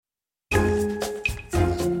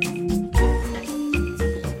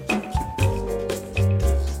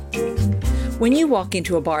When you walk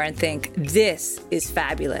into a bar and think, this is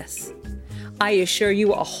fabulous, I assure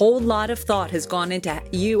you a whole lot of thought has gone into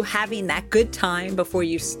you having that good time before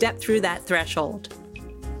you step through that threshold.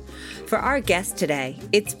 For our guest today,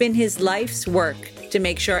 it's been his life's work to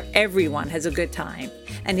make sure everyone has a good time,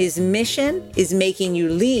 and his mission is making you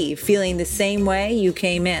leave feeling the same way you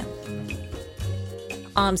came in.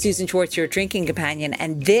 I'm Susan Schwartz, your drinking companion,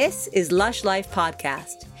 and this is Lush Life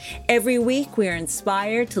Podcast. Every week, we are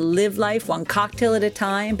inspired to live life one cocktail at a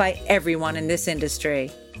time by everyone in this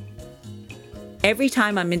industry. Every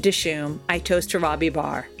time I'm in Dishoom, I toast to Robbie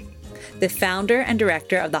Barr, the founder and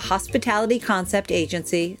director of the hospitality concept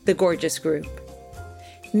agency, The Gorgeous Group.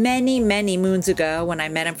 Many, many moons ago, when I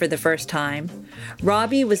met him for the first time,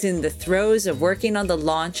 Robbie was in the throes of working on the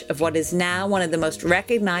launch of what is now one of the most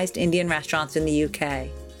recognized Indian restaurants in the UK.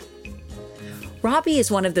 Robbie is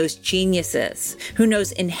one of those geniuses who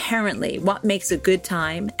knows inherently what makes a good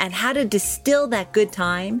time and how to distill that good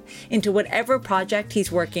time into whatever project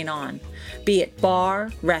he's working on, be it bar,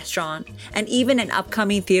 restaurant, and even an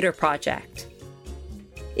upcoming theater project.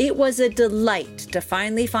 It was a delight to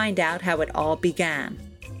finally find out how it all began.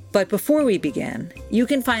 But before we begin, you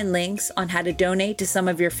can find links on how to donate to some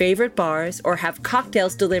of your favorite bars or have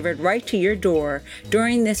cocktails delivered right to your door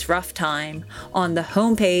during this rough time on the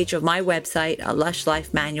homepage of my website at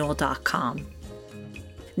lushlifemanual.com.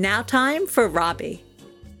 Now time for Robbie.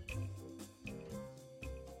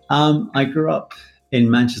 I grew up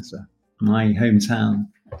in Manchester, my hometown,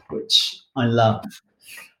 which I love.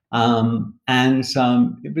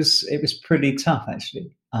 It was pretty tough,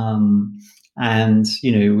 actually. And,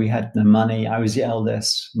 you know, we had no money. I was the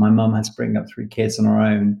eldest. My mum had to bring up 3 kids on her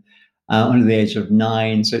own under the age of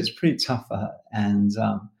 9. So it's pretty tough for her. And,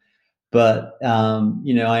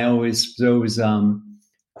 you know, I was always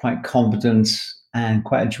quite confident and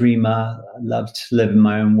quite a dreamer. I loved to live in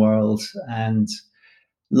my own world and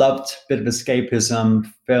loved a bit of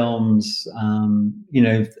escapism, films, you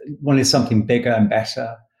know, wanted something bigger and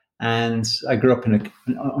better. And I grew up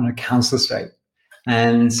on a council estate.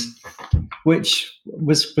 And which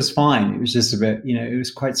was fine. It was just a bit, you know, it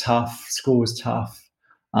was quite tough. School was tough.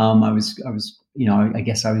 I was, you know, I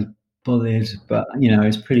guess I was bullied, but you know, I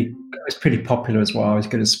was pretty popular as well. I was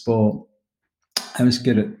good at sport. I was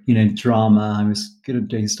good at, you know, drama. I was good at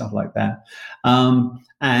doing stuff like that. I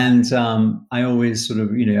always sort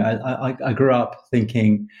of, you know, I grew up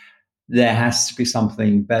thinking there has to be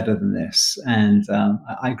something better than this. And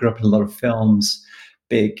I grew up in a lot of films,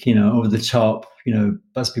 big, you know, over the top, you know,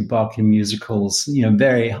 Busby Berkeley musicals, you know,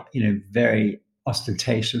 very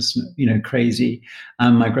ostentatious, you know, crazy.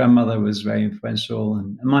 My grandmother was very influential,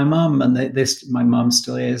 and my mum, and my mum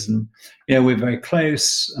still is, and you know, we're very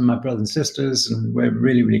close, and my brothers and sisters, and we're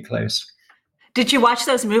really, really close. Did you watch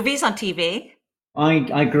those movies on TV?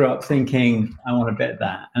 I grew up thinking I want a bit of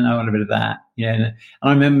that, and I want a bit of that, you know. And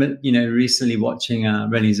I remember, you know, recently watching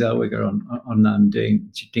Renée Zellweger on doing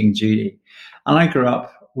Judy, and I grew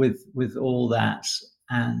up with all that,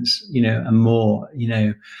 and you know, and more, you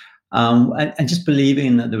know, and just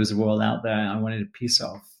believing that there was a world out there I wanted a piece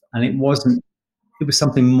of, and it was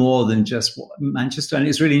something more than just Manchester. And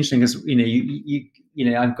it's really interesting because you know, you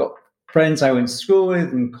know, I've got friends I went to school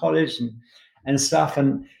with and college and stuff,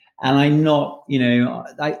 and I'm not, you know,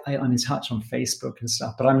 I'm in touch on Facebook and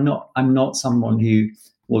stuff, but I'm not someone who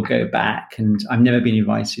will go back, and I've never been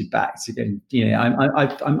invited back to go. You know,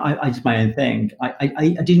 I did my own thing. I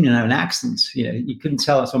didn't even have an accent. You know, you couldn't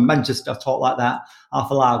tell us from Manchester. I talk like that, half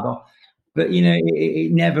a lager. But you know,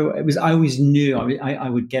 it never. It was. I always knew I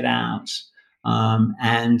would get out,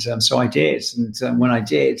 so I did. And when I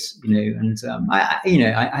did, you know, and I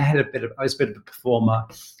had I was a bit of a performer.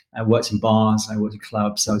 I worked in bars. I worked in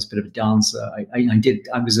clubs. I was a bit of a dancer.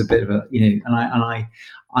 I was a bit of a, you know, and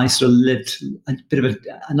I sort of lived a bit of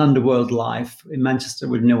an underworld life in Manchester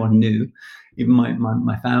where no one knew, even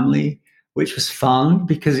my family, which was fun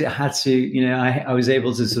because it had to, you know, I was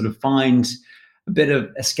able to sort of find a bit of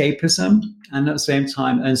escapism and at the same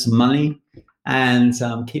time earn some money and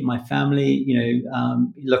keep my family, you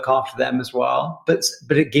know, look after them as well. But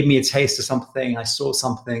it gave me a taste of something. I saw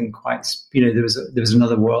something quite, you know, there was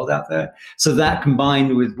another world out there. So that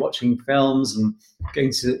combined with watching films and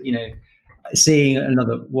going to, you know, seeing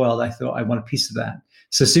another world, I thought I want a piece of that.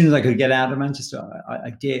 So as soon as I could get out of Manchester,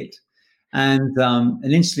 I did. And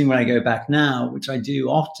interestingly, when I go back now, which I do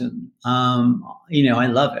often, you know, I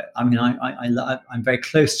love it. I mean, I'm very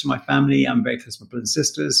close to my family. I'm very close to my brothers and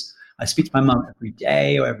sisters. I speak to my mum every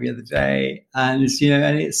day or every other day, and it's, you know,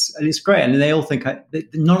 and it's great. And they all think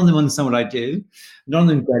none of them understand what I do. None of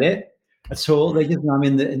them get it. at all. They just know I'm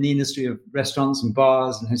in the industry of restaurants and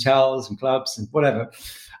bars and hotels and clubs and whatever.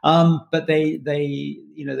 But they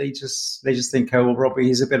just think, oh, well, Robbie,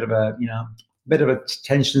 he's a bit of a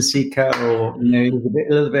attention seeker, or he's a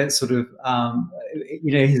little bit sort of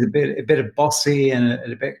he's a bit of bossy and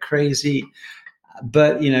a bit crazy.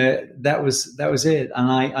 But that was it,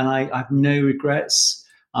 and I have no regrets.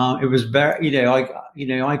 It was very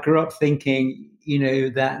I grew up thinking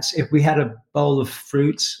that if we had a bowl of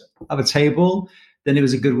fruit at a table, then it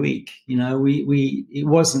was a good week. It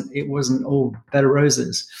wasn't all bed of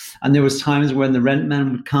roses, and there was times when the rent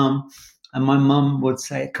man would come. And my mum would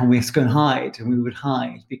say, "Can we go and hide?" And we would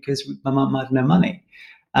hide because my mum had no money.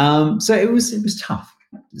 So it was tough.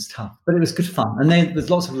 It was tough, but it was good fun. And there's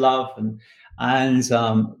lots of love and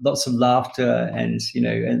lots of laughter, and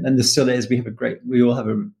there still is. We all have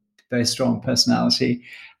a very strong personality.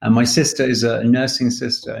 And my sister is a nursing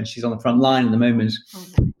sister, and she's on the front line at the moment,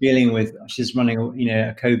 she's running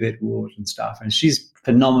a COVID ward and stuff, and she's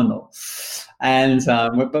phenomenal. And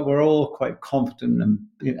but we're all quite confident and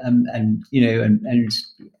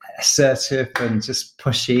assertive and just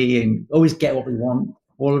pushy and always get what we want,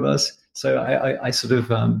 all of us. So I sort of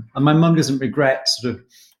and my mum doesn't regret sort of.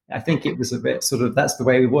 I think it was a bit sort of, that's the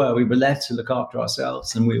way we were. We were left to look after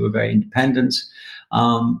ourselves, and we were very independent.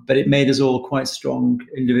 But it made us all quite strong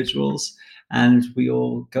individuals, and we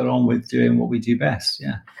all got on with doing what we do best.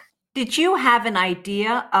 Yeah. Did you have an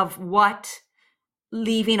idea of what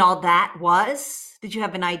leaving all that was? Did you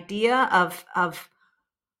have an idea of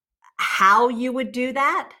how you would do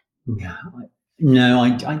that? Yeah. No,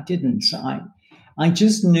 I didn't. I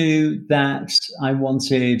just knew that I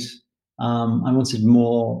wanted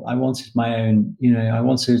more. I wanted my own, I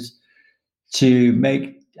wanted to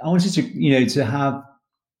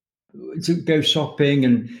go shopping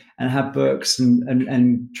and have books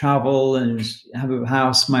and travel and have a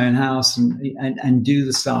house, my own house, and do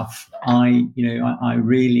the stuff I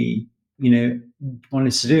really,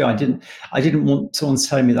 wanted to do. I didn't want someone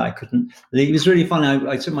telling me that I couldn't. It was really fun.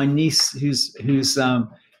 I took my niece, who's it was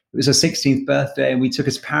her 16th birthday, and we took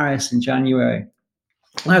her to Paris in January.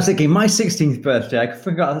 And I was thinking, my 16th birthday, I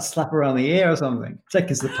forgot to slap her around the ear or something,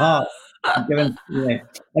 take us to the park.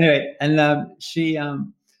 Anyway, and she,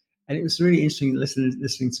 and it was really interesting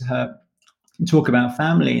listening to her talk about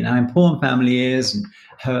family and how important family is, and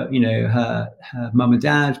her mum and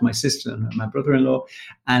dad, my sister and my brother-in-law,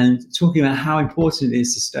 and talking about how important it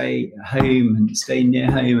is to stay at home and stay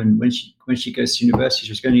near home. And when she goes to university,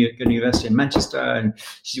 she was going to university in Manchester, and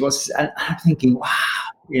and I'm thinking, wow.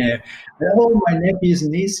 All my nephews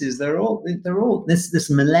and nieces, they're all this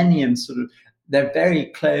millennium sort of, they're very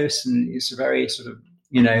close, and it's a very sort of,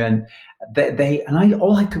 and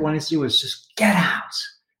all I could want to do was just get out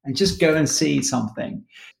and just go and see something.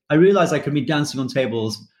 I realized I could be dancing on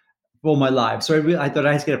tables all my life. So I thought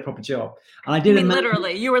I had to get a proper job. And I did.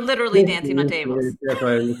 You were literally dancing on tables.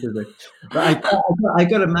 But I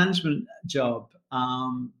got a management job.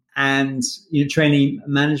 And training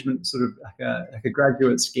management, sort of like a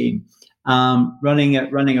graduate scheme, running a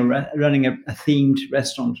themed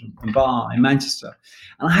restaurant and bar in Manchester,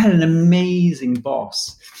 and I had an amazing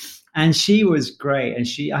boss, and she was great. And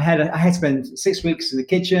I had spent 6 weeks in the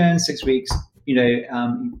kitchen, 6 weeks,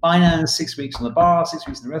 in finance, 6 weeks on the bar, 6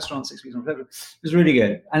 weeks in the restaurant, 6 weeks on the. It was really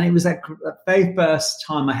good, and it was that very first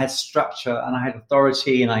time I had structure and I had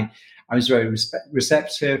authority, and I was very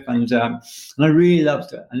receptive, and I really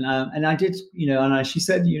loved it. And I did, she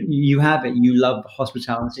said, you have it. You love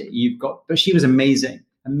hospitality. But she was amazing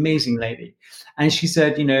lady. And she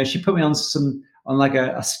said, she put me on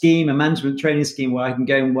a scheme, a management training scheme where I can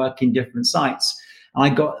go and work in different sites.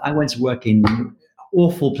 And I went to work in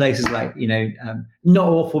awful places, like, not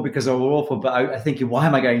awful because they were awful, but I thinking, why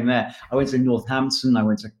am I going there? I went to Northampton, I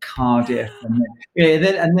went to Cardiff, and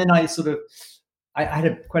then I sort of, I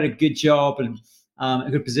had quite a good job and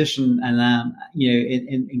a good position, and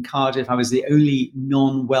in Cardiff, I was the only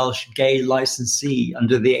non-Welsh gay licensee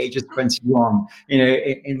under the age of 21.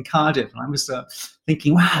 In Cardiff, and I was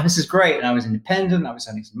thinking, wow, this is great. And I was independent. I was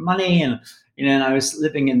earning some money, and and I was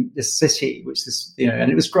living in this city,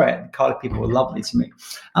 and it was great. The Cardiff people were lovely to me,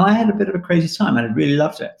 and I had a bit of a crazy time, and I really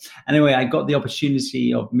loved it. Anyway, I got the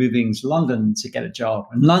opportunity of moving to London to get a job,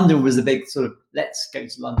 and London was a big sort of, let's go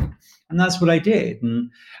to London. And that's what I did,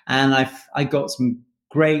 and I got some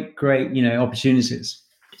great opportunities.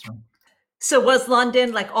 So was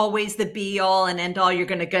London like always the be all and end all? You're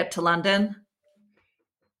going to get to London?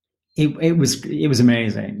 It was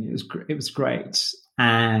amazing. It was great,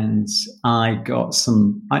 and I got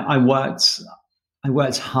some. I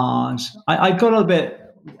worked hard. I got a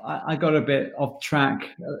bit off track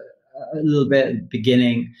a little bit at the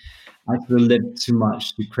beginning. I sort of lived too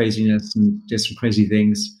much, too craziness, and did some crazy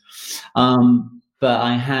things. But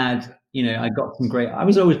I had, I got some great. I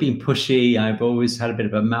was always being pushy. I've always had a bit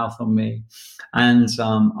of a mouth on me, and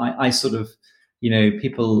I sort of,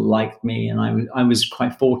 people liked me, and I was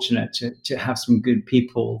quite fortunate to have some good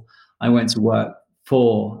people I went to work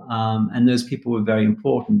for, and those people were very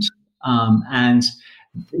important. And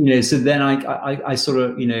so then I sort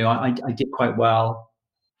of, I did quite well.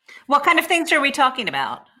 What kind of things are we talking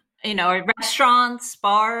about? Restaurants,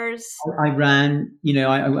 bars? I ran,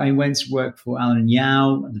 I went to work for Alan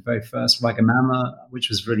Yao, the very first Wagamama, which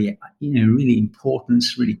was really, really important,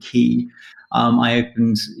 really key. I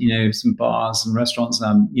opened, some bars and restaurants,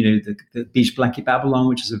 the Beach Blanket Babylon,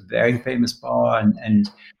 which is a very famous bar. And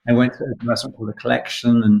I went to a restaurant called The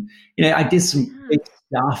Collection. And, I did some big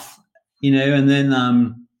stuff,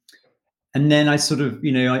 and then I sort of,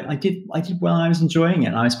 I did well. I was enjoying it.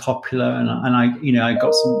 And I was popular, and I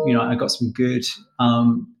got some, I got some good,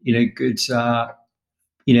 good, I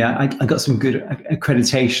got some good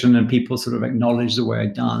accreditation, and people sort of acknowledged the way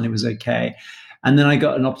I'd done. It was okay. And then I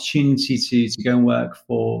got an opportunity to go and work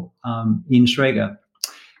for Ian Schrager,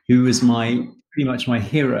 who was pretty much my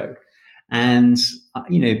hero. And,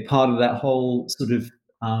 part of that whole sort of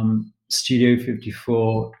Studio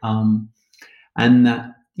 54, and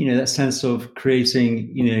that sense of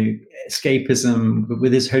creating, escapism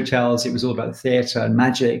with his hotels. It was all about theater and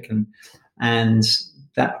magic, and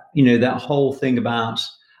that, that whole thing about,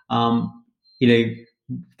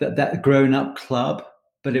 that grown up club,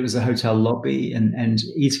 but it was a hotel lobby, and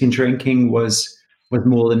eating and drinking was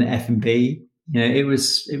more than F&B. It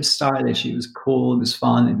was stylish. It was cool. It was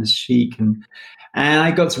fun. It was chic, and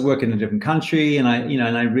I got to work in a different country, and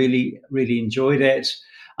I really, really enjoyed it.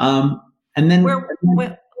 And then,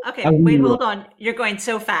 okay, wait, hold on. You're going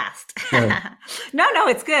so fast. No,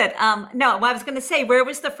 it's good. No, I was going to say, where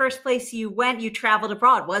was the first place you went? You traveled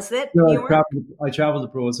abroad, was it? No, I traveled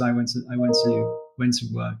abroad. So I went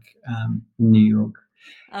to work in New York,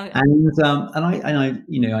 okay. and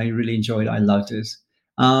I really enjoyed it. I loved it.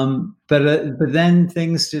 But then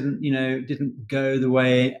things didn't go the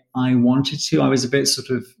way I wanted to. I was a bit sort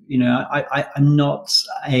of, I'm not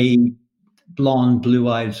a blonde,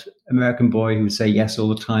 blue-eyed American boy who would say yes all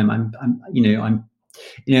the time. I'm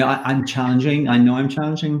challenging. I know I'm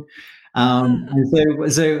challenging. And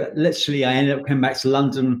so literally I ended up coming back to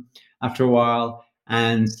London after a while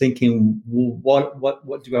and thinking, well,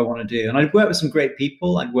 what do I want to do? And I'd worked with some great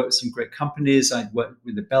people. I'd worked with some great companies. I'd worked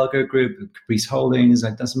with the Belgo Group, with Caprice Holdings.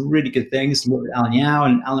 I'd done some really good things. I worked with Alan Yao,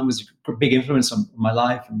 and Alan was a big influence on my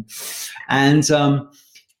life.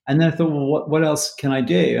 And then I thought, well, what else can I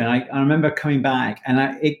do? And I remember coming back, and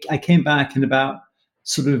I came back in about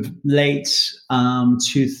sort of late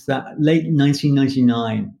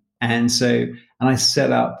 1999, and I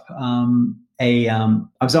set up I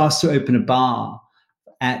was asked to open a bar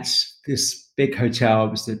at this big hotel.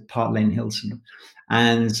 It was the Park Lane Hilton,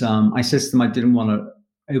 and I said to them I didn't want to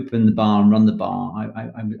open the bar and run the bar.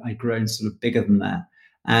 I'd grown sort of bigger than that,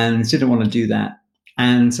 and didn't want to do that.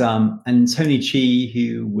 And Tony Chi,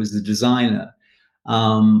 who was the designer,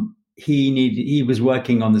 he was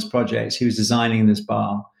working on this project. He was designing this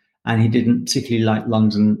bar, and he didn't particularly like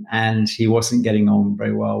London, and he wasn't getting on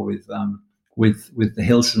very well with the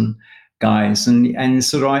Hilton guys. And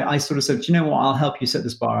sort of I sort of said, you know what, I'll help you set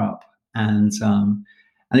this bar up. And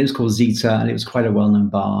it was called Zeta, and it was quite a well-known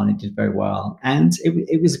bar, and it did very well, and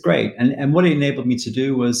it was great. And what it enabled me to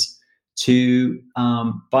do was to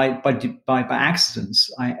by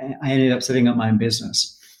accidents, I ended up setting up my own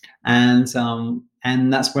business, and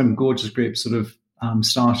that's when Gorgeous Group sort of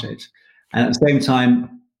started. And at the same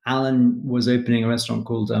time, Alan was opening a restaurant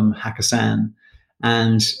called Hakkasan,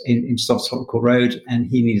 and in Stockport Court Road, and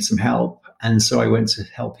he needed some help, and so I went to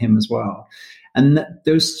help him as well. And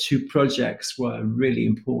those two projects were really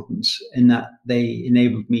important in that they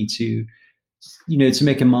enabled me to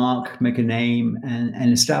make a mark, make a name,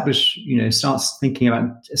 and establish, start thinking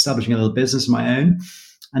about establishing a little business of my own.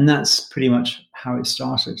 And that's pretty much how it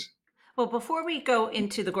started. Well, before we go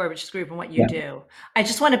into the Gorgeous Group and what you do, I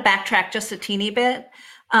just want to backtrack just a teeny bit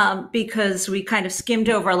because we kind of skimmed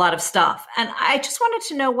over a lot of stuff. And I just wanted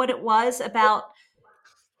to know what it was about,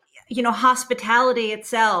 hospitality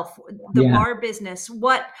itself, the bar business,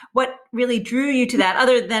 what really drew you to that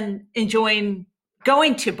other than enjoying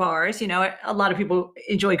going to bars. A lot of people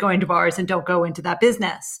enjoy going to bars and don't go into that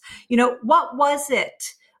business. What was it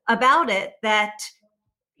about it that,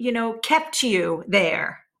 kept you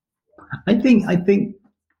there? I think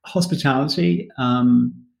hospitality, for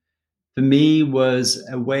me, was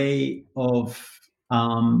a way of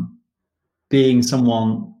being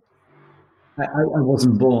someone. I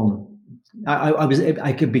wasn't born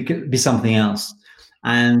I could be something else.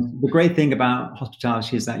 And the great thing about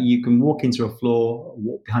hospitality is that you can walk into a floor,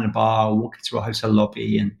 walk behind a bar, walk into a hotel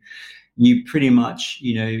lobby, and you pretty much,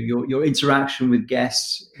 your interaction with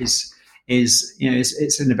guests is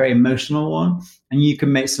it's a very emotional one, and you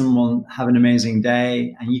can make someone have an amazing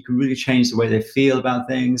day, and you can really change the way they feel about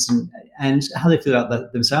things and how they feel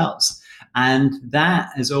about themselves. And that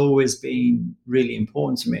has always been really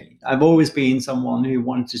important to me. I've always been someone who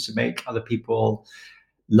wanted to make other people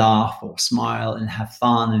laugh or smile and have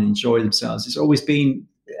fun and enjoy themselves. It's always been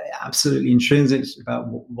absolutely intrinsic about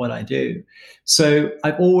what I do. So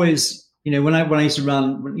I've always, when I used to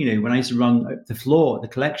run, the floor, the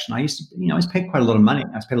collection, I was paid quite a lot of money.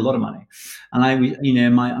 I was paid a lot of money,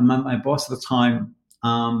 and my boss at the time,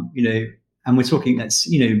 and we're talking that's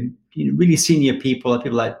really senior people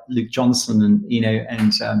like Luke Johnson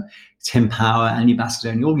and Tim Power, Andy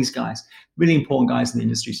Bastoni, all these guys, really important guys in the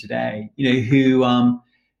industry today, who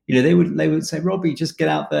they would say, Robbie, just get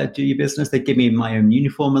out there, do your business. They'd give me my own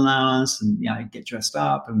uniform allowance, and I'd get dressed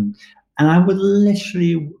up, and I would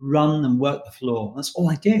literally run and work the floor. That's all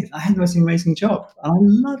I did. I had the most amazing job, and I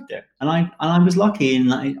loved it. And I was lucky,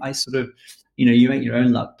 and I sort of, you make your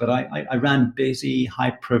own luck. But I ran busy,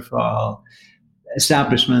 high profile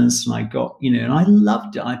establishments, and I got, and I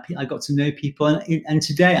loved it. I got to know people, and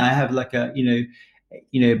today I have like a,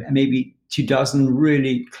 maybe 24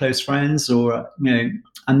 really close friends, or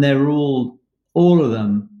and they're all of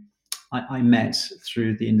them I met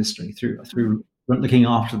through the industry, through looking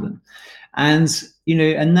after them, and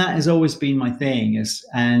and that has always been my thing.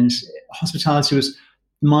 And hospitality was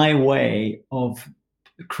my way of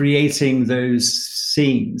creating those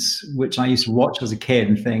scenes which I used to watch as a kid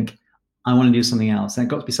and think, I want to do something else, and it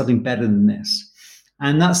got to be something better than this.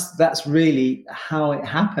 And that's really how it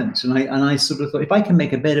happened. And I sort of thought, if I can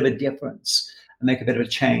make a bit of a difference and make a bit of a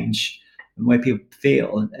change in the way people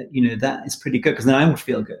feel, that is pretty good, because then I would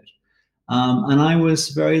feel good. And I was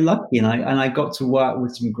very lucky, and I got to work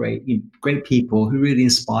with some great people who really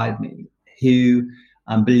inspired me, who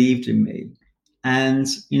believed in me, and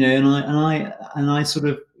I sort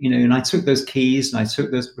of and I took those keys and I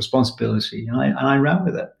took this responsibility, and I ran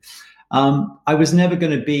with it. I was never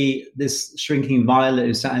going to be this shrinking violet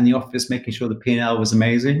who sat in the office making sure the P&L was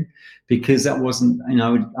amazing, because that wasn't,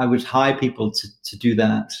 I would hire people to do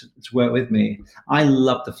that, to work with me. I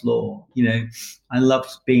loved the floor, I loved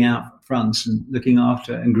being out front and looking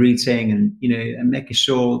after and greeting and, and making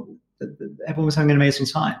sure that everyone was having an amazing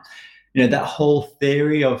time. That whole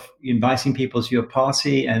theory of inviting people to your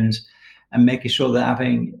party and making sure they're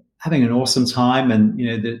having an awesome time, and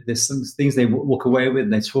there's some things they walk away with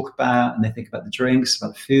and they talk about, and they think about the drinks,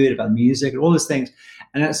 about the food, about the music, and all those things.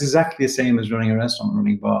 And that's exactly the same as running a restaurant,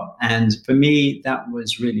 running a bar. And for me, that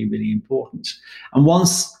was really, really important. And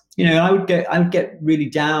once, I would get really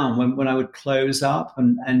down when I would close up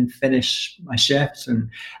and finish my shifts, and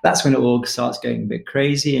that's when it all starts getting a bit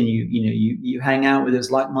crazy. And you hang out with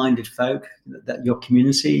those like-minded folk, that your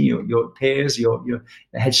community, your peers, your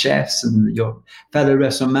head chefs, and your fellow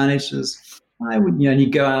restaurant managers. I would, and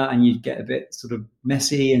you go out and you'd get a bit sort of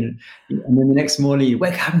messy, and then the next morning you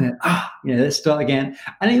wake up and let's start again.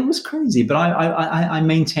 And it was crazy, but I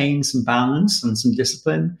maintained some balance and some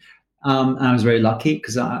discipline. And I was very lucky,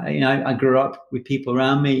 because I grew up with people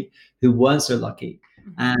around me who weren't so lucky,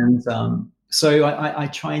 and so I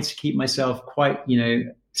tried to keep myself quite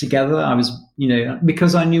together. I was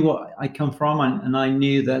because I knew what I come from, and I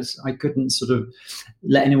knew that I couldn't sort of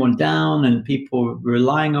let anyone down, and people were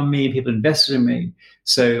relying on me, people invested in me,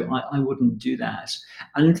 so I wouldn't do that.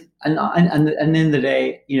 And at the end of the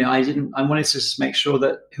day, I wanted to just make sure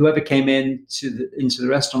that whoever came into the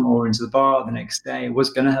restaurant or into the bar the next day was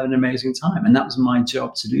going to have an amazing time, and that was my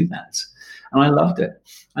job to do that. And I loved it.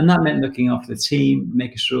 And that meant looking after the team,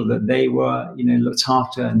 making sure that they were, looked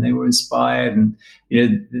after, and they were inspired, and,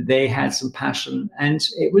 they had some passion, and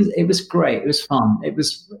it was great. It was fun. It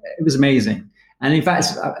was amazing. And in fact,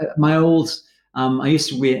 my old, I used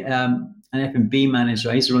to be an F&B manager.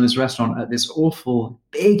 I used to run this restaurant at this awful,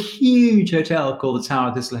 big, huge hotel called the Tower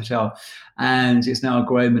of Thistle Hotel. And it's now a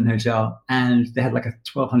Groman Hotel. And they had like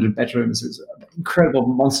 1,200 bedrooms. It was an incredible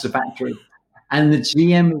monster factory. And the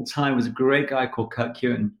GM at the time was a great guy called Kurt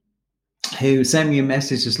Kewen, who sent me a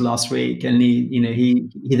message just last week. And he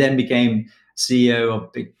then became CEO of a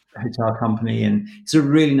big hotel company, and he's a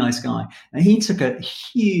really nice guy. And he took a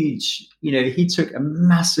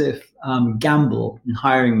massive gamble in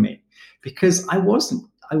hiring me, because I wasn't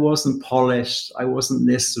I wasn't polished. I wasn't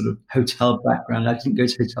this sort of hotel background. I didn't go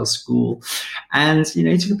to hotel school, and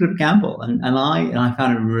he took a bit of a gamble, and I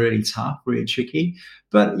found it really tough, really tricky.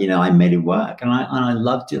 But I made it work, and I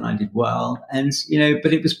loved it, and I did well. And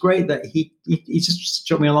but it was great that he just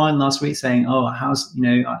dropped me a line last week saying, "Oh, how's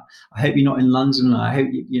I hope you're not in London. I hope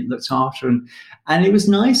you looked after." And it was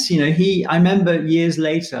nice. I remember years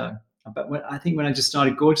later, but I think when I just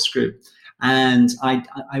started Gorgeous Group, and I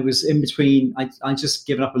was in between. I just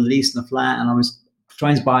given up a lease in a flat, and I was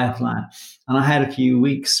trying to buy a flat, and I had a few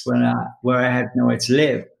weeks where I had nowhere to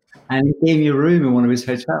live. And he gave me a room in one of his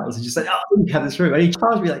hotels and just said, "Oh, you have this room." And he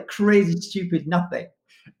charged me like crazy, stupid nothing.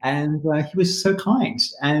 And he was so kind.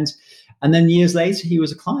 And then years later, he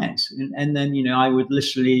was a client. And then, I would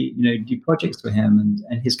literally, do projects for him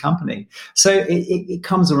and his company. So it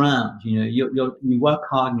comes around, you work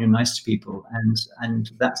hard and you're nice to people. And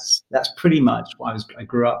that's pretty much what I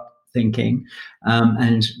grew up thinking.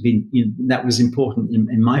 And that was important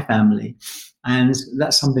in my family. And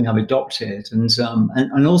that's something I've adopted, and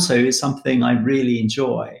also it's something I really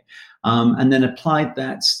enjoy, and then applied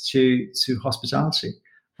that to hospitality,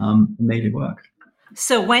 and made it work.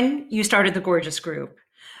 So when you started the Gorgeous Group,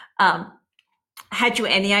 had you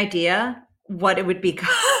any idea what it would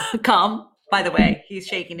become? By the way, he's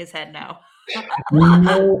shaking his head no.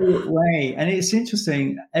 No way. And it's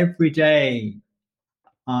interesting. Every day,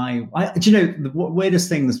 the weirdest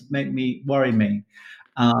things worry me.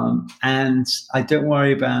 And I don't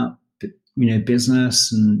worry about,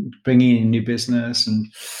 business and bringing in new business, and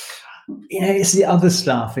it's the other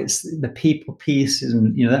stuff. It's the people pieces,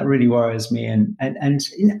 and that really worries me. And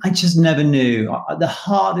I just never knew. The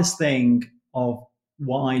hardest thing of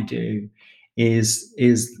what I do is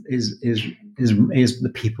the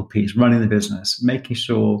people piece, running the business, making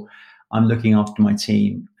sure I'm looking after my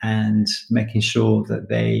team and making sure that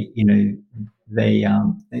they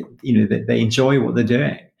enjoy what they're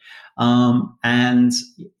doing. And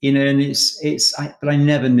but I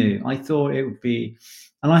never knew. I thought it would be,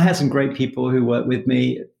 and I had some great people who worked with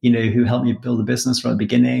me, who helped me build the business from the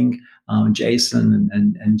beginning. Jason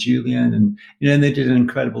and Julian, and they did an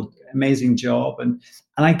incredible, amazing job. And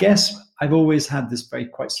I guess I've always had this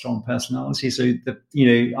quite strong personality. So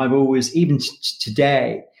I've always, even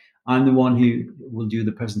today, I'm the one who will do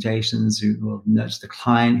the presentations, who will nurture the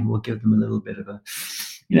client, who will give them a little bit of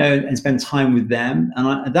and spend time with them.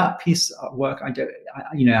 And that piece of work, I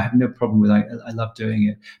have no problem with. I love doing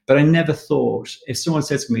it. But I never thought, if someone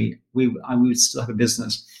said to me, we would still have a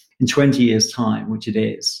business in 20 years' time, which it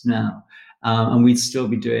is now, and we'd still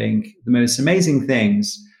be doing the most amazing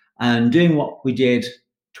things and doing what we did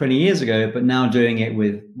 20 years ago, but now doing it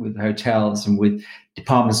with hotels and with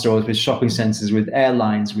department stores, with shopping centers, with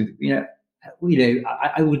airlines, with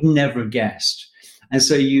I would never have guessed. And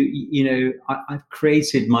so I've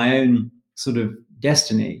created my own sort of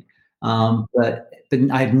destiny, but there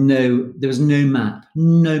was no map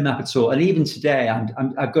at all. And even today,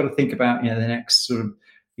 I've got to think about the next sort of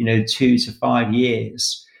 2 to 5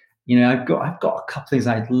 years. I've got a couple of things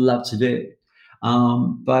I'd love to do.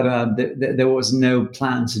 But there was no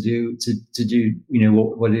plan to do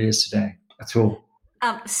what it is today at all.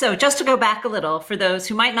 So just to go back a little, for those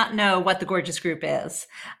who might not know what the Gorgeous Group is,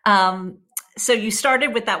 so you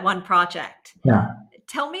started with that one project. Yeah.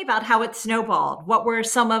 Tell me about how it snowballed. What were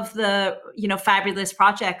some of the fabulous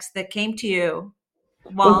projects that came to you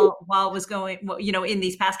while it was going in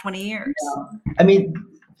these past 20 years? Yeah. I mean,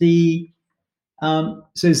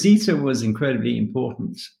 so Zeta was incredibly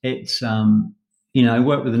important. It's I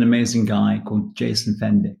worked with an amazing guy called Jason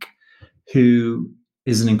Fendick, who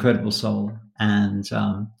is an incredible soul. And,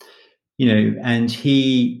 and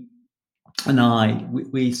he and I,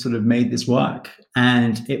 we sort of made this work,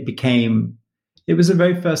 and it was the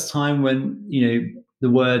very first time when, the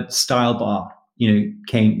word style bar,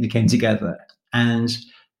 came together, and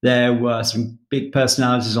there were some big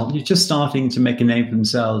personalities on, just starting to make a name for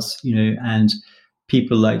themselves, and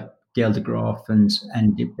people like Gail deGraff and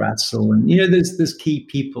Dick Bradsell, and there's key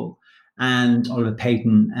people, and Oliver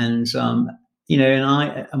Payton, and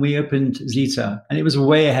and we opened Zeta, and it was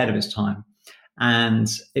way ahead of its time, and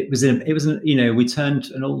we turned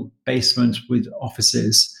an old basement with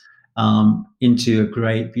offices into a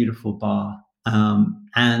great, beautiful bar,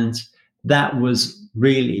 and that was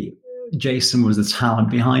really, Jason was the talent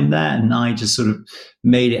behind that, and I just sort of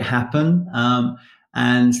made it happen.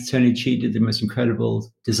 And Tony Chi did the most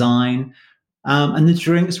incredible design. And the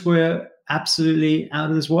drinks were absolutely out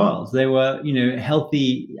of this world. They were,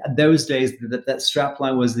 healthy. Those days, that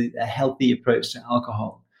strapline was a healthy approach to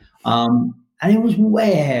alcohol. And it was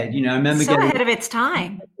way ahead. I remember ahead of its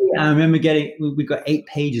time. I remember we got 8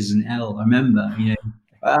 pages in Elle. I remember,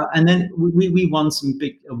 And then we won some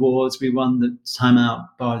big awards. We won the Time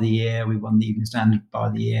Out Bar of the Year. We won the Evening Standard Bar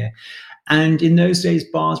of the Year. And in those days,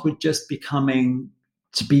 bars were just becoming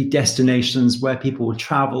to be destinations where people would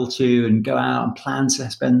travel to and go out and plan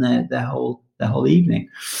to spend their whole evening.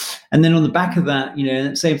 And then on the back of that, you know, at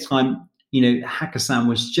the same time, you know, Hakkasan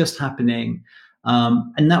was just happening.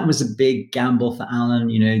 And that was a big gamble for Alan,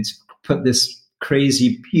 you know, to put this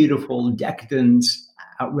crazy, beautiful, decadent,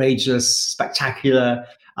 outrageous, spectacular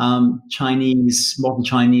modern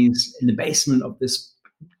Chinese in the basement of this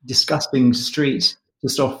disgusting street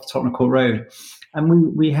just off Tottenham Court Road.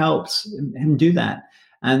 And we helped him do that.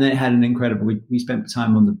 And it had an incredible, we spent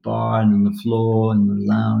time on the bar and on the floor and the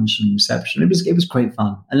lounge and reception. It was great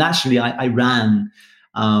fun. And actually I ran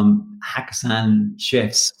Hakkasan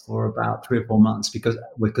shifts for about 3 or 4 months because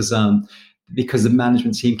the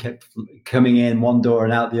management team kept coming in one door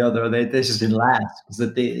and out the other. They just didn't last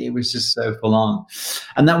because it was just so full on.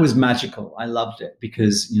 And that was magical. I loved it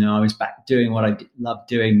because, you know, I was back doing what I loved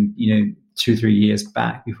doing, you know, 2-3 years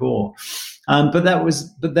back before. But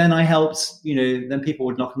then I helped, you know, then people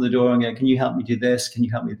would knock on the door and go, can you help me do this? Can you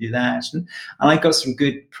help me do that? And I got some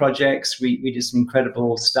good projects. We did some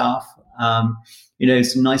incredible stuff, you know,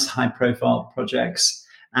 some nice high profile projects.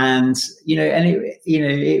 And, you know,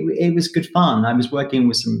 it was good fun. I was working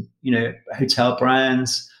with some, you know, hotel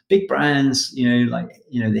brands, big brands, you know, like,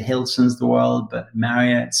 you know, the Hiltons of the world, but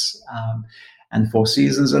Marriott's, and Four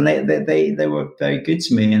Seasons, and they were very good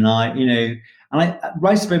to me. And I right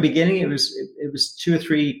at the very beginning, it was 2 or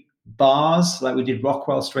 3 bars. Like we did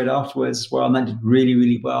Rockwell straight afterwards as well, and that did really,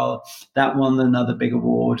 really well. That won another big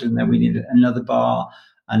award, and then we did another bar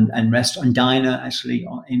and restaurant and diner actually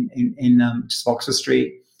in just Oxford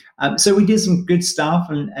Street. So we did some good stuff,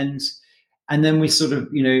 and then we sort of,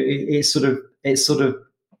 you know, it sort of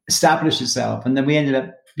established itself, and then we ended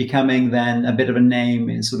up becoming then a bit of a name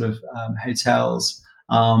in sort of hotels,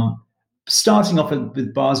 starting off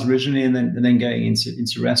with bars originally, and then going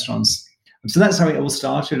into restaurants. So that's how it all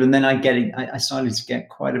started. And then I started to get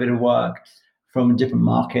quite a bit of work from different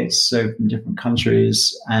markets, so from different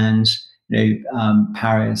countries, and you know,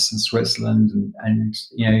 Paris and Switzerland and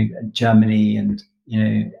you know, Germany, and you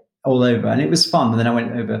know, all over. And it was fun. And then I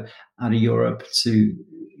went over out of Europe to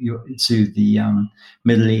the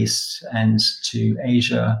Middle East and to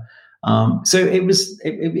Asia. So it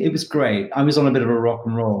was great. I was on a bit of a rock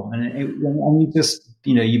and roll, and you just,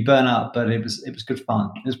 you know, you burn up, but it was good fun.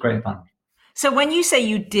 It was great fun. So when you say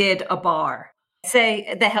you did a bar,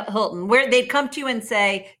 say the Hilton, where they'd come to you and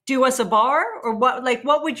say, do us a bar, or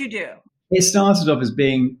what would you do? It started off as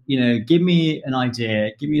being, you know, give me an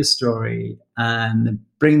idea, give me a story, and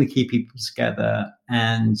bring the key people together,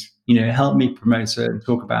 and, you know, help me promote it,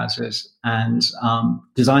 talk about it, and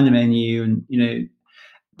design the menu. And, you know,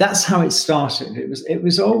 that's how it started. There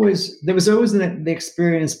was always the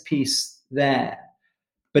experience piece there,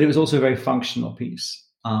 but it was also a very functional piece.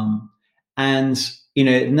 And, you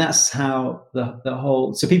know, and that's how the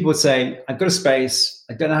whole, so people would say, I've got a space,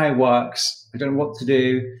 I don't know how it works, I don't know what to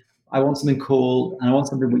do, I want something cool, and I want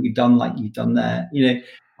something what you've done there, you know,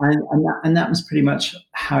 and that was pretty much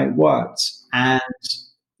how it worked. And,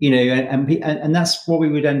 you know, and that's what we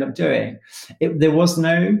would end up doing. There was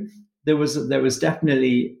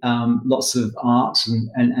definitely lots of art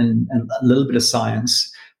and a little bit of science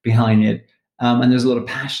behind it, and there's a lot of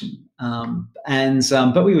passion.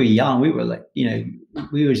 But we were young. We were like, you know,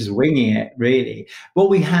 we were just winging it, really. What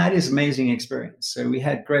we had is amazing experience. So we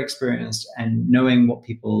had great experience and knowing what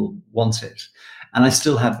people wanted. And I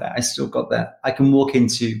still have that. I still got that. I can walk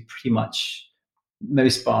into pretty much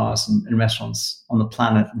most bars and restaurants on the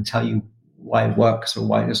planet and tell you why it works or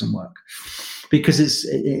why it doesn't work. Because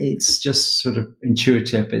it's just sort of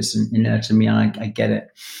intuitive. It's inert to me, and I get it.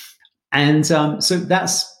 And so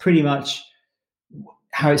that's pretty much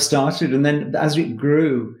how it started. And then as it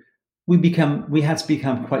grew, we had to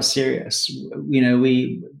become quite serious. You know,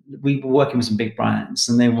 we were working with some big brands,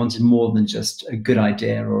 and they wanted more than just a good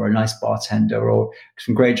idea or a nice bartender or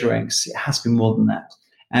some great drinks. It has to be more than that.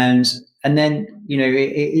 And then, you know,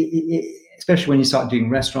 especially when you start doing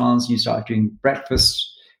restaurants, and you start doing breakfast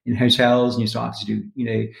in hotels, and you start to do, you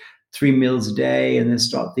know, 3 meals a day, and then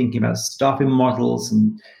start thinking about staffing models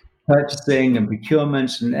and purchasing and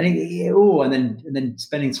procurement, and then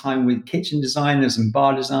spending time with kitchen designers and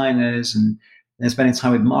bar designers, and then spending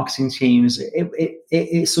time with marketing teams.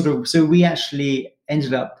 It sort of, so we actually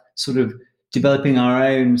ended up sort of developing our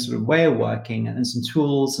own sort of way of working and some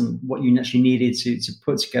tools and what you actually needed to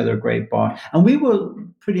put together a great bar. And we were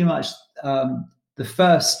pretty much one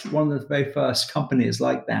of the very first companies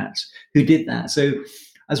like that who did that. So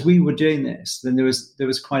as we were doing this, then there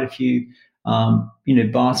was quite a few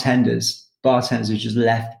bartenders who just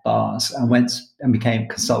left bars and went and became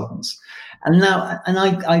consultants. And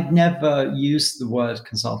I've never used the word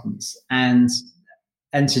consultants. And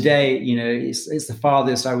today, it's the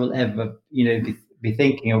farthest I will ever, be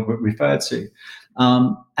thinking or refer to.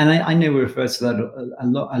 And I know we refer to that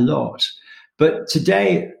a lot. But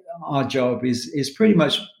today, our job is pretty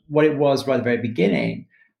much what it was right at the very beginning.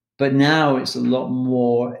 But now it's a lot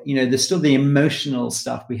more, there's still the emotional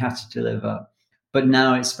stuff we have to deliver. But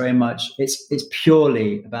now it's very much, it's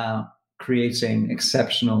purely about creating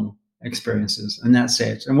exceptional experiences. And that's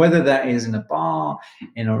it. And whether that is in a bar,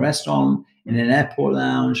 in a restaurant, in an airport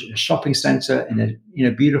lounge, a shopping center, in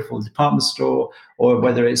a beautiful department store, or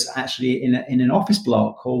whether it's actually in an office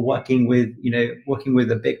block or working with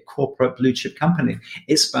a big corporate blue chip company,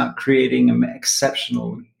 it's about creating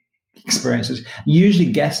exceptional experiences, usually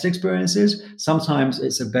guest experiences. Sometimes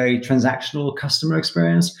it's a very transactional customer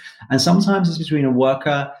experience, and sometimes it's between a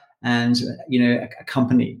worker and a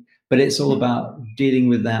company. But it's all about dealing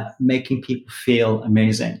with that, making people feel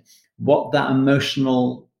amazing. What that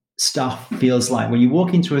emotional stuff feels like when you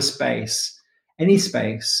walk into a space, any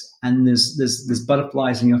space, and there's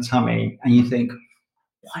butterflies in your tummy, and you think,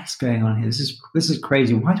 what is going on here? This is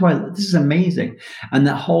crazy. This is amazing. And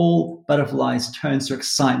that whole butterflies turns to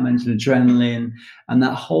excitement and adrenaline, and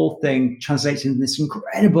that whole thing translates into this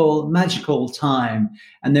incredible, magical time.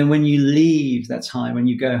 And then when you leave that time, when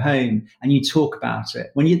you go home and you talk about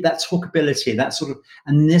it, that talkability, that sort of,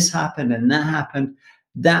 and this happened and that happened,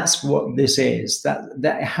 that's what this is.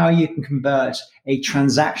 That how you can convert a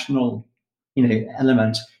transactional,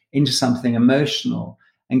 element into something emotional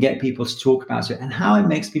and get people to talk about it, and how it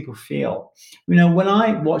makes people feel. When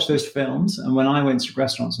I watch those films and when I went to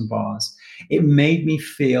restaurants and bars, it made me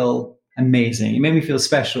feel amazing. It made me feel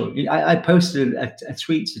special. I posted a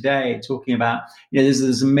tweet today talking about, there's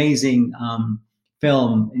this amazing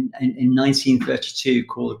film in 1932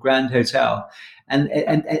 called Grand Hotel. And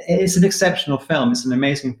it's an exceptional film. It's an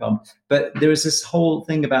amazing film. But there is this whole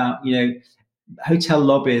thing about, hotel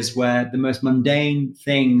lobbies where the most mundane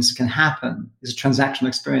things can happen. It's a transactional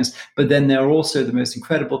experience, but then there are also the most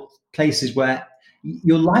incredible places where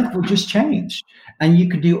your life will just change, and you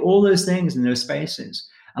can do all those things in those spaces.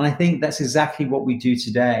 And I think that's exactly what we do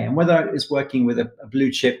today. And whether it's working with a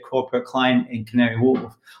blue chip corporate client in Canary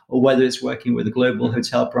Wharf, or whether it's working with a global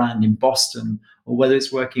hotel brand in Boston, or whether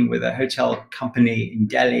it's working with a hotel company in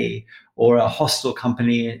Delhi or a hostel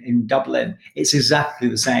company in Dublin, it's exactly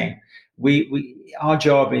the same. Our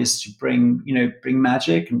job is to bring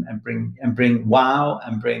magic and bring wow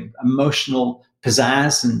and bring emotional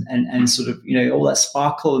pizzazz and sort of all that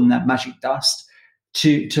sparkle and that magic dust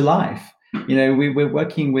to life. We're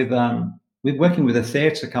working with a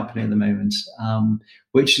theatre company at the moment,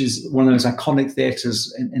 which is one of those iconic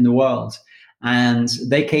theatres in the world. And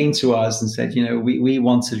they came to us and said, we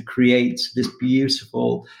want to create this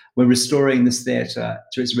beautiful, we're restoring this theatre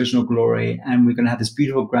to its original glory, and we're going to have this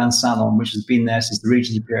beautiful grand salon, which has been there since the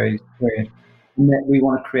Regency period. And then we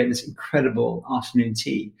want to create this incredible afternoon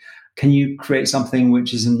tea. Can you create something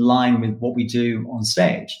which is in line with what we do on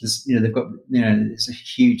stage? They've got, it's a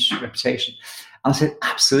huge reputation. I said,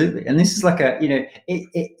 absolutely. And this is like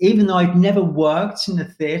even though I'd never worked in a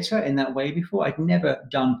theatre in that way before, I'd never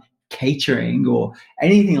done catering or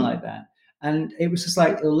anything like that. And it was just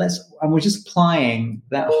like, and we're just applying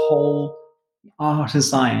that whole art and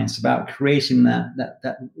science about creating that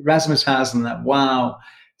razzmatazz and that wow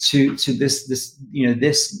to this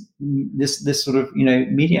sort of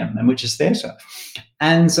medium, and which is theatre.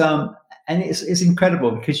 And it's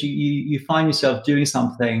incredible because you find yourself doing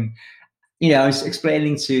something. I was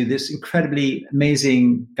explaining to this incredibly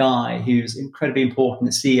amazing guy who's incredibly important,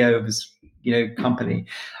 the CEO of his company.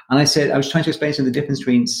 And I was trying to explain to him the difference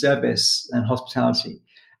between service and hospitality,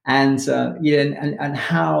 and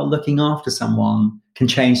how looking after someone can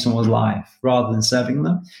change someone's life rather than serving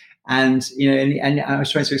them. And I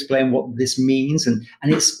was trying to explain what this means, and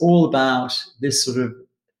it's all about this sort of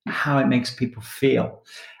how it makes people feel.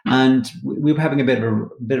 And we were having a bit of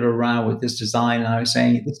a row with this design, and I was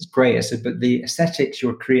saying, this is great. I said, but the aesthetics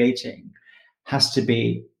you're creating has to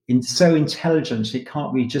be so intelligent. It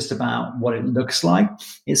can't be just about what it looks like.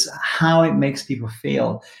 It's how it makes people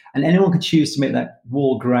feel. And anyone can choose to make that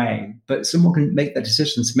wall gray, but someone can make that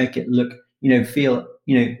decision to make it look,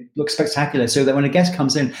 look spectacular, so that when a guest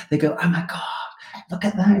comes in, they go, oh my God, look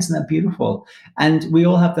at that. Isn't that beautiful? And we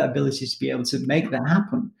all have that ability to be able to make that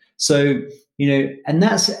happen. So, and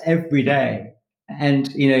that's every day. And,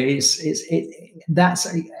 that's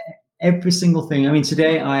every single thing. I mean,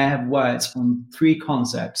 today I have worked on 3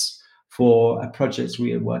 concepts for a project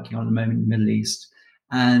we are working on at the moment in the Middle East.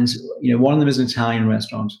 And one of them is an Italian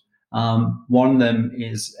restaurant. One of them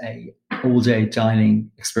is a all-day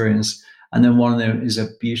dining experience, and then one of them is a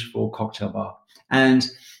beautiful cocktail bar. And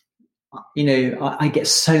I get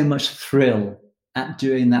so much thrill at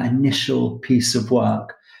doing that initial piece of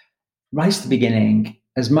work right at the beginning,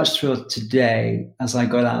 as much thrill today as I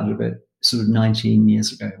got out of it sort of 19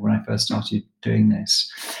 years ago when I first started doing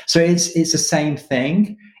this. So it's the same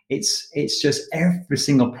thing. It's just every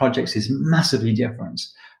single project is massively different,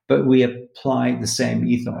 but we apply the same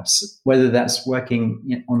ethos, whether that's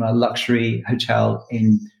working on a luxury hotel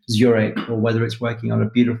in Zurich or whether it's working on a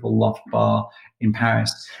beautiful loft bar in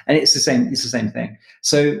Paris. And it's the same thing.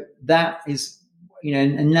 So that is,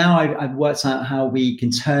 and now I've worked out how we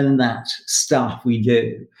can turn that stuff we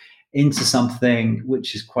do into something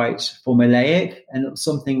which is quite formulaic and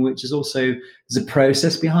something which is also, there's a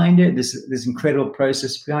process behind it. There's incredible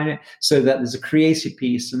process behind it, so that there's a creative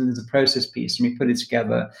piece and there's a process piece, and we put it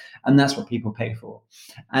together, and that's what people pay for.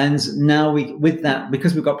 And now with that,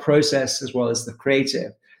 because we've got process as well as the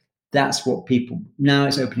creative, that's what now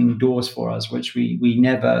it's opening doors for us, which we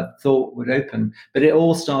never thought would open. But it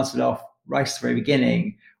all started off right at the very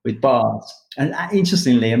beginning with bars. And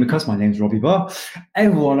interestingly, and because my name's Robbie Barr,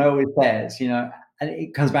 everyone always says, and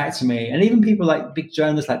it comes back to me. And even people like big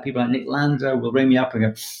journalists, like people like Nick Landa, will ring me up and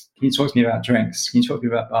go, "Can you talk to me about drinks? Can you talk to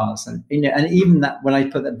me about bars?" And and even that, when I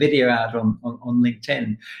put that video out on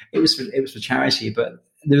LinkedIn, it was for charity, but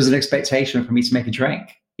there was an expectation for me to make a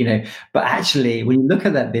drink. But actually, when you look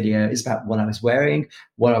at that video, it's about what I was wearing,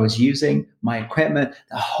 what I was using, my equipment,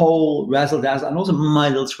 the whole razzle dazzle, and also my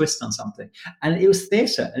little twist on something. And it was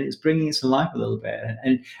theatre, and it's bringing it to life a little bit.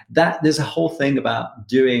 And that there's a whole thing about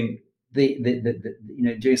doing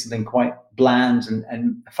doing something quite bland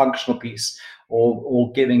and a functional piece,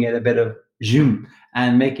 or giving it a bit of zoom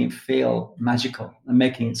and making it feel magical and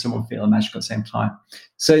making someone feel magical at the same time.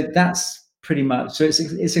 So that's pretty much. So it's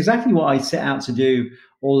exactly what I set out to do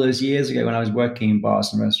all those years ago when I was working in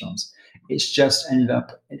bars and restaurants. It's just ended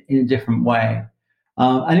up in a different way.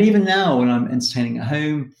 And even now when I'm entertaining at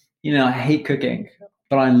home, I hate cooking,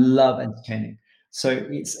 but I love entertaining. So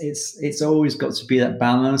it's always got to be that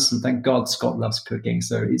balance. And thank God Scott loves cooking.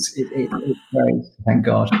 So it's great, thank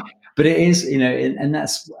God. But it is, and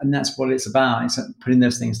that's what it's about. It's putting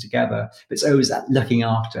those things together. But it's always that looking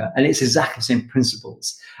after. And it's exactly the same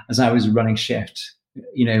principles as I was running shift.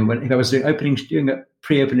 If I was doing a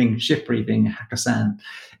pre-opening shift briefing, Hakkasan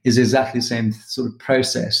is exactly the same sort of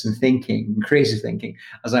process and thinking and creative thinking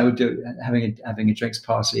as I would do having a drinks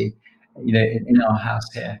party, in our house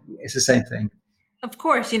here. It's the same thing. Of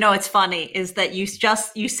course, it's funny is that you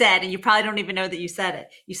said, and you probably don't even know that you said it.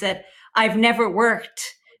 You said, "I've never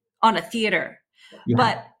worked on a theater,"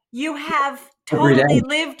 but you have totally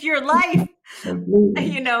lived your life,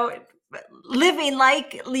 living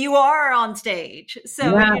like you are on stage.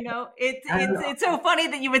 So it's so funny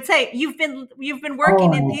that you would say you've been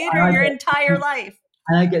working in theater your entire life.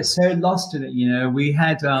 And I get so lost in it. We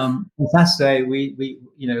had on Saturday, we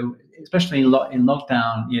especially in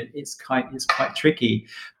lockdown, it's quite tricky.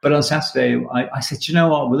 But on Saturday, I said, "You know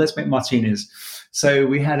what? Well, let's make martinis." So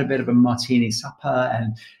we had a bit of a martini supper,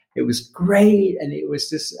 and it was great. And it was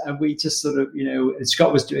just, we just sort of,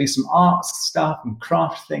 Scott was doing some art stuff and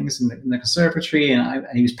craft things in the conservatory, and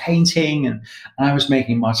he was painting, and I was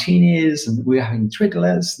making martinis, and we were having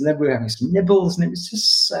twiglets, and then we were having some nibbles, and it was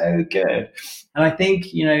just so good. And I think,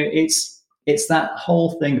 it's that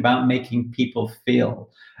whole thing about making people feel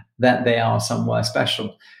that they are somewhere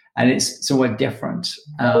special, and it's somewhere different,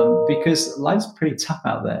 because life's pretty tough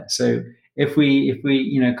out there. So if we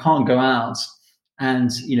can't go out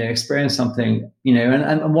and experience something,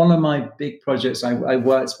 and one of my big projects I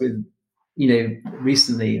worked with,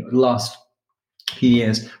 recently, the last few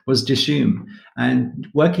years, was Dishoom, and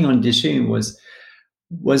working on Dishoom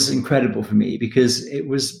was incredible for me because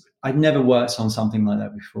I'd never worked on something like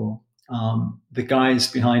that before. The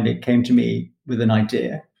guys behind it came to me with an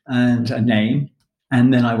idea and a name,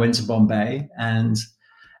 and then I went to Bombay and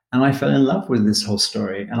I fell in love with this whole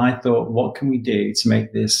story. And I thought, what can we do to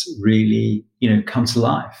make this really, come to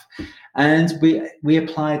life? And we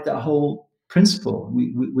applied that whole principle.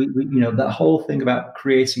 We that whole thing about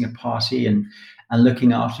creating a party and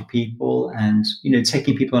looking after people and,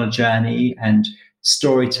 taking people on a journey and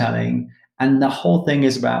storytelling. And the whole thing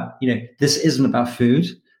is about, this isn't about food.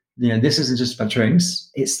 This isn't just about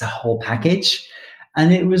drinks. It's the whole package.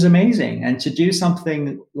 And it was amazing. And to do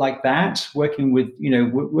something like that, working with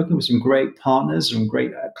some great partners and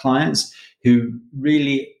great clients who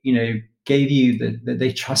really, gave you that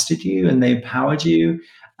they trusted you and they empowered you.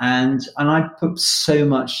 And I put so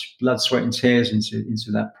much blood, sweat, and tears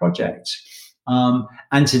into that project.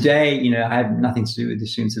 And today, I have nothing to do with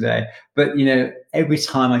this room today, but, every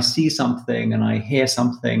time I see something and I hear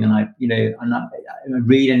something and I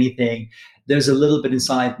read anything, there's a little bit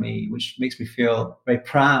inside me which makes me feel very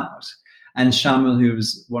proud. And Shamil,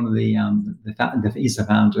 who's one of he's the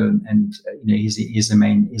founder, and he's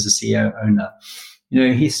the CEO owner.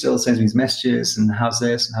 He still sends me his messages and how's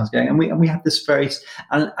this and how's it going, and we have this very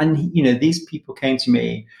and these people came to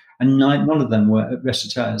me, and none of them were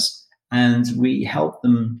restaurateurs, and we helped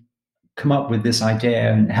them come up with this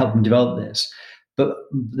idea and help them develop this. But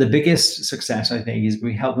the biggest success, I think, is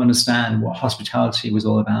we helped them understand what hospitality was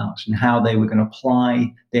all about and how they were going to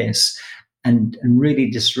apply this and really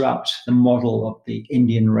disrupt the model of the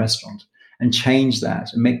Indian restaurant and change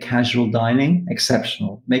that and make casual dining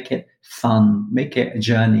exceptional, make it fun, make it a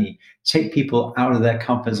journey, take people out of their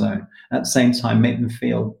comfort zone. At the same time, make them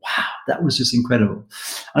feel, wow, that was just incredible.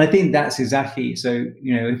 And I think that's exactly, so,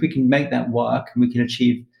 if we can make that work and we can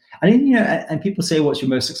achieve, and people say, what's your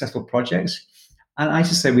most successful project? And I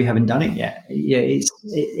just say, we haven't done it yet. Yeah,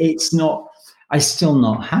 it's not, I'm still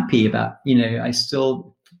not happy about, I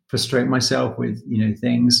still frustrate myself with,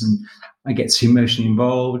 things, and I get too emotionally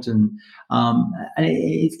involved, and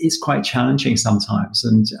it's quite challenging sometimes.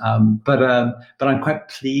 And but I'm quite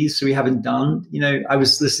pleased. So we haven't done. I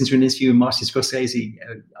was listening to an interview with Martin Scorsese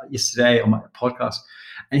yesterday on my podcast,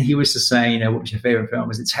 and he was just saying, what was your favorite film?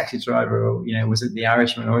 Was it Taxi Driver, or was it The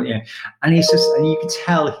Irishman, or And he's just, and you can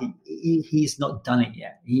tell he's not done it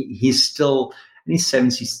yet. He's still in his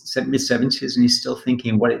mid-70s, and he's still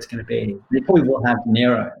thinking what it's going to be. And he probably will have De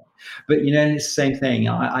Niro. But it's the same thing.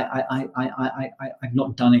 I've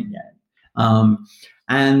not done it yet, and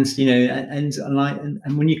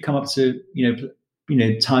when you come up to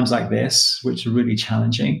times like this, which are really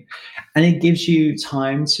challenging, and it gives you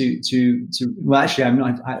time to well, actually, I've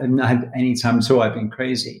not had any time at all. I've been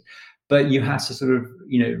crazy, but you have to sort of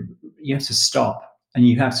you have to stop, and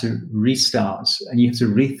you have to restart, and you have to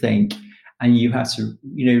rethink. And you have to,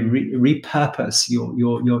 repurpose your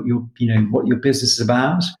what your business is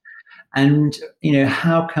about, and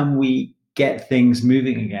how can we get things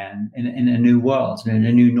moving again in a new world, in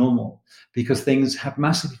a new normal, because things have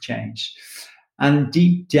massively changed. And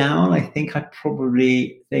deep down, I think I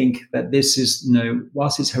probably think that this is,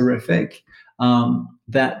 whilst it's horrific,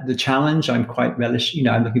 that the challenge I'm quite relish.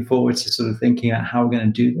 I'm looking forward to sort of thinking about how we're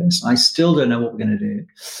going to do this. I still don't know what we're going to do,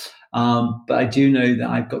 but I do know that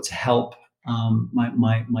I've got to help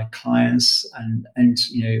my clients and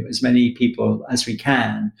as many people as we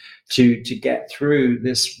can to get through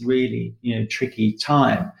this really tricky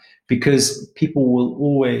time, because people will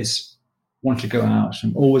always want to go out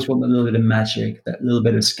and always want a little bit of magic, that little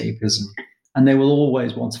bit of escapism, and they will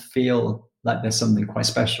always want to feel like there's something quite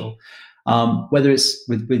special, whether it's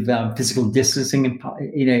with physical distancing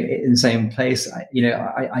in the same place. I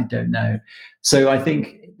don't know. So I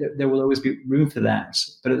think there will always be room for that,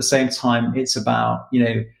 but at the same time, it's about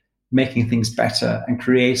making things better and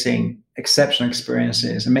creating exceptional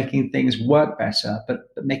experiences and making things work better, but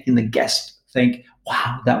making the guest think,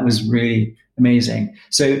 wow, that was really amazing.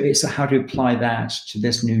 So it's how to apply that to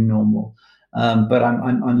this new normal. But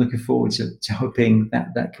I'm looking forward to hoping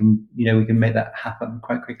that can we can make that happen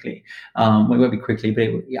quite quickly. Well, it won't be quickly,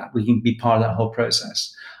 but we can be part of that whole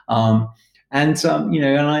process. And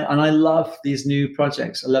I love these new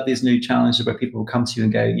projects. I love these new challenges where people will come to you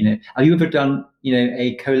and go, have you ever done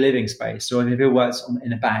a co-living space, or have you ever worked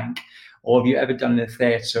in a bank, or have you ever done in a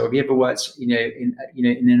theatre, or have you ever worked in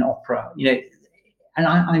an opera, And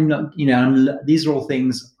I'm not, these are all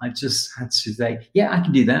things I've just had to say, yeah, I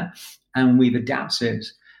can do that. And we've adapted,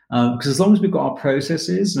 because as long as we've got our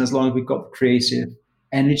processes, and as long as we've got the creative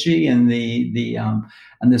energy and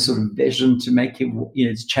the sort of vision to make it,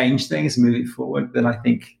 to change things, move it forward, then I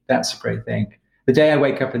think that's a great thing. The day I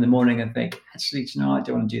wake up in the morning and think, actually, I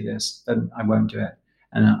don't want to do this, then I won't do it,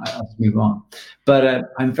 and I'll just move on. But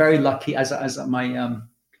I'm very lucky, as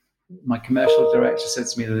my commercial director said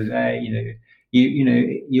to me the other day,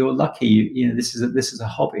 you're lucky. This is a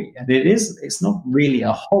hobby, and it's not really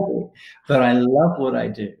a hobby, but I love what I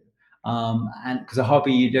do. And because a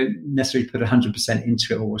hobby, you don't necessarily put 100%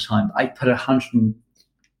 into it all the time. I put 110%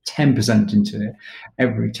 into it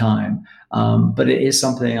every time. But it is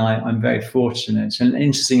something I'm very fortunate. And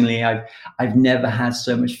interestingly, I've never had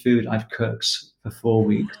so much food I've cooked for 4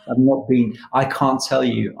 weeks. I can't tell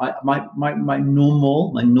you, my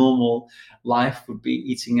normal life would be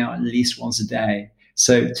eating out at least once a day.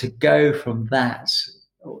 So to go from that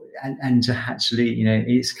and to actually,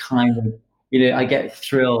 it's kind of, I get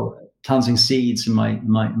thrilled planting seeds in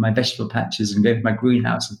my vegetable patches and going to my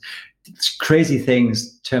greenhouse. And crazy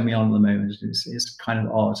things turn me on at the moment. It's kind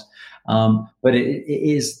of odd. But it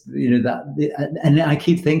is, and I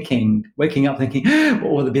keep waking up thinking,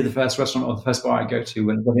 what will be the first restaurant or the first bar I go to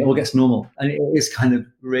when it all gets normal? And it is kind of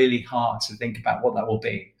really hard to think about what that will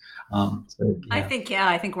be. I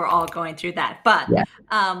think we're all going through that. But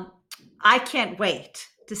I can't wait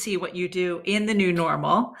to see what you do in the new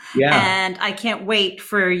normal. Yeah. And I can't wait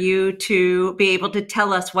for you to be able to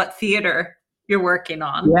tell us what theater you're working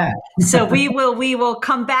on. Yeah. So we will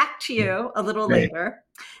come back to you a little later,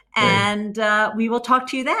 and we will talk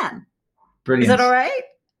to you then. Brilliant. Is that all right?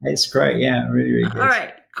 It's great. Yeah, really, really good. All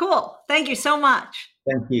right, cool. Thank you so much.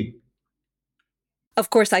 Thank you. Of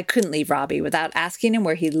course, I couldn't leave Robbie without asking him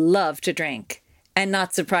where he loved to drink. And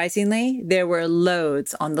not surprisingly, there were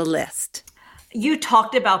loads on the list. You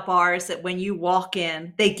talked about bars that when you walk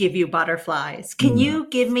in, they give you butterflies. Can you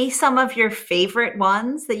give me some of your favorite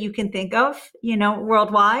ones that you can think of,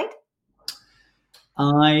 worldwide?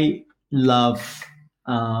 I love,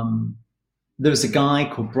 there was a guy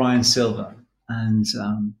called Brian Silver, and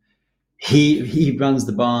he runs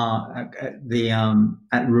the bar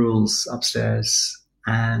at Rules upstairs,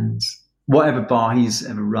 and whatever bar he's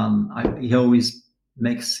ever run, he always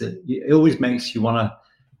makes you want to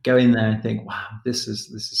go in there and think, wow, this is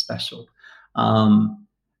special.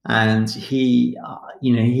 And he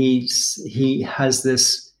has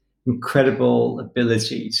this incredible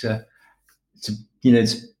ability to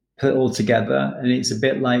put it all together. And it's a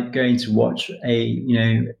bit like going to watch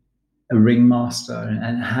a ringmaster,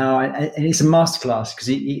 and it's a masterclass, because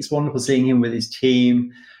it's wonderful seeing him with his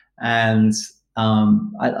team. And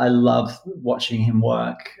I love watching him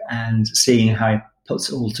work and seeing how he puts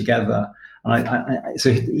it all together.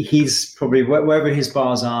 So he's probably wherever his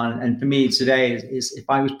bars are. And for me today is if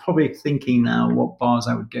I was probably thinking now what bars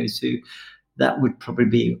I would go to, that would probably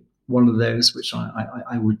be one of those which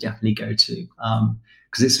I would definitely go to,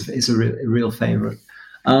 because it's a real favorite.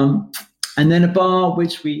 And then a bar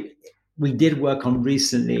which we did work on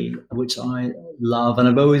recently, which I love and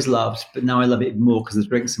I've always loved, but now I love it more because the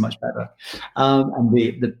drinks are much better. And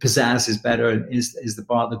the pizzazz is better, is the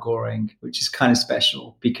bar at the Goring, which is kind of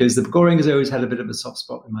special, because the Goring has always had a bit of a soft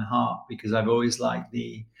spot in my heart, because I've always liked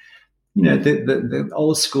the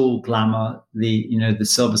old school glamour, the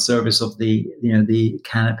silver service of the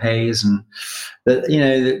canapes, and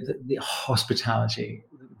the hospitality,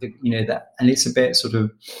 that, and it's a bit sort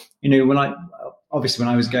of, when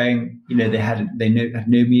I was going, they had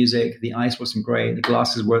no music. The ice wasn't great. The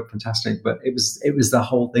glasses weren't fantastic, but it was the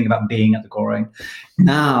whole thing about being at the Goring.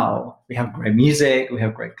 Now we have great music. We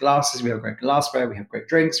have great glasses. We have great glassware. We have great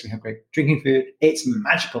drinks. We have great drinking food. It's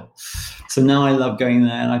magical. So now I love going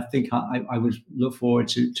there, and I think I would look forward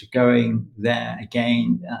to going there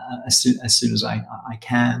again as soon as I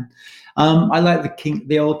can. I like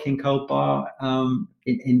the old King Cole bar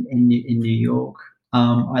in New York.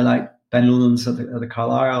 I like Ben Lullen's at the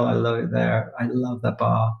Carlisle. I love it there. I love that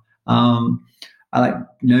bar. I like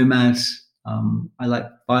Nomad. I like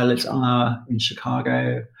Violet's Hour in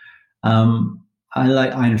Chicago. I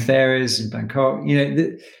like Iron Fairies in Bangkok.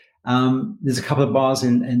 There's a couple of bars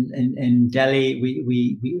in Delhi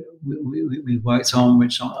we worked on,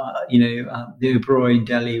 which the Oberoi in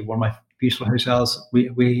Delhi, one of my beautiful hotels. We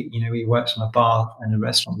worked on a bar and a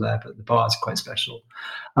restaurant there, but the bar is quite special.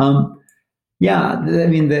 Yeah, I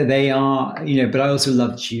mean, they are, but I also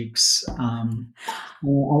love Duke's. And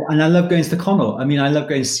I love going to the Connaught. I mean, I love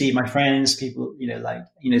going to see my friends, people,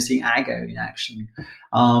 seeing Aggo in action,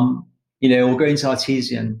 or going to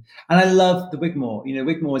Artesian. And I love the Wigmore.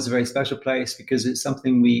 Wigmore is a very special place because it's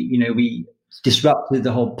something we disrupted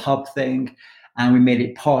the whole pub thing, and we made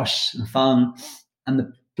it posh and fun. And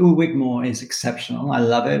the Wigmore is exceptional. I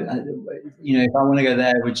love it. If I want to go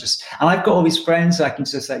there, and I've got all these friends, so I can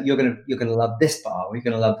just say, you're gonna love this bar, or you're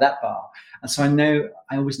gonna love that bar, and so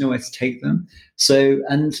I always know where to take them. So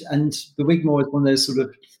and the Wigmore is one of those sort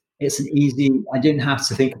of, it's an easy. I didn't have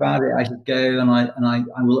to think about it. I just go, and I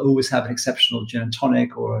will always have an exceptional gin and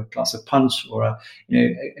tonic, or a glass of punch, or a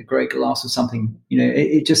great glass of something.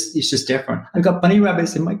 It's just different. I've got bunny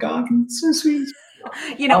rabbits in my garden. It's so sweet.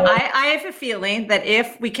 I have a feeling that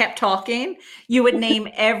if we kept talking, you would name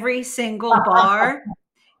every single bar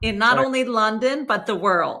in not only London, but the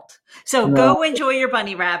world. So go enjoy your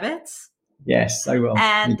bunny rabbits. Yes, I will.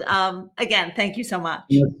 And again, thank you so much.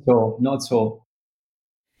 Not at all.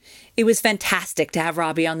 It was fantastic to have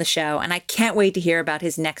Robbie on the show, and I can't wait to hear about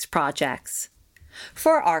his next projects.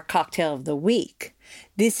 For our cocktail of the week,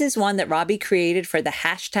 this is one that Robbie created for the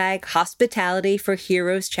hashtag Hospitality for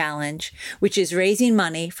Heroes Challenge, which is raising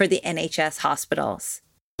money for the NHS hospitals.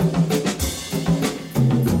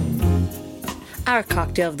 Our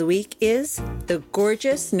cocktail of the week is the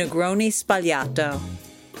Gorgeous Negroni Sbagliato.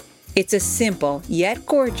 It's a simple yet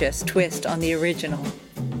gorgeous twist on the original.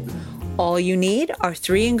 All you need are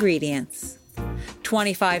 3 ingredients: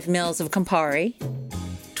 25 ml of Campari,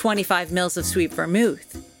 25 ml of sweet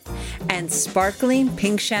vermouth, and sparkling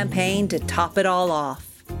pink champagne to top it all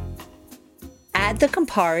off. Add the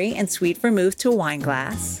Campari and sweet vermouth to a wine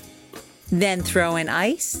glass, then throw in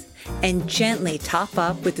ice and gently top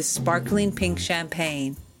up with the sparkling pink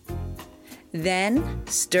champagne. Then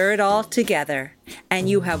stir it all together, and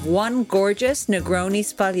you have one gorgeous Negroni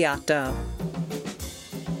Sbagliato.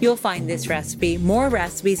 You'll find this recipe, more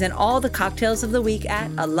recipes, and all the cocktails of the week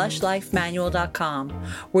at alushlifemanual.com,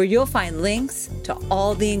 where you'll find links to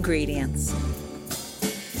all the ingredients.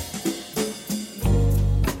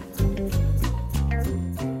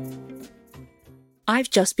 I've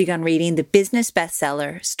just begun reading the business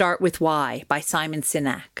bestseller Start With Why by Simon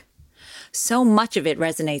Sinek. So much of it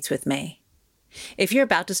resonates with me. If you're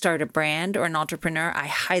about to start a brand or an entrepreneur, I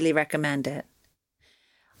highly recommend it.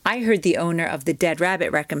 I heard the owner of The Dead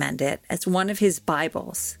Rabbit recommend it as one of his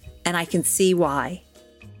Bibles, and I can see why.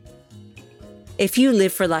 If you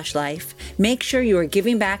live for Lush Life, make sure you are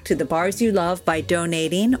giving back to the bars you love by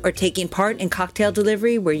donating or taking part in cocktail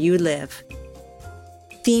delivery where you live.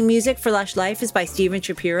 Theme music for Lush Life is by Steven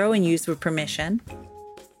Shapiro and used with permission.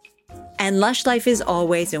 And Lush Life is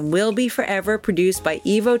always and will be forever produced by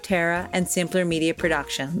Evo Terra and Simpler Media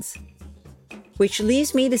Productions. Which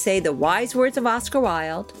leaves me to say the wise words of Oscar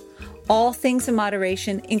Wilde: all things in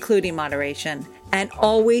moderation, including moderation, and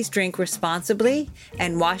always drink responsibly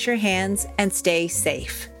and wash your hands and stay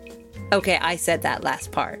safe. Okay, I said that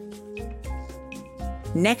last part.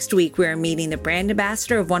 Next week, we are meeting the brand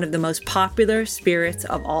ambassador of one of the most popular spirits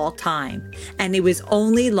of all time, and it was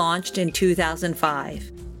only launched in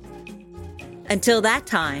 2005. Until that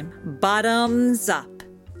time, bottoms up.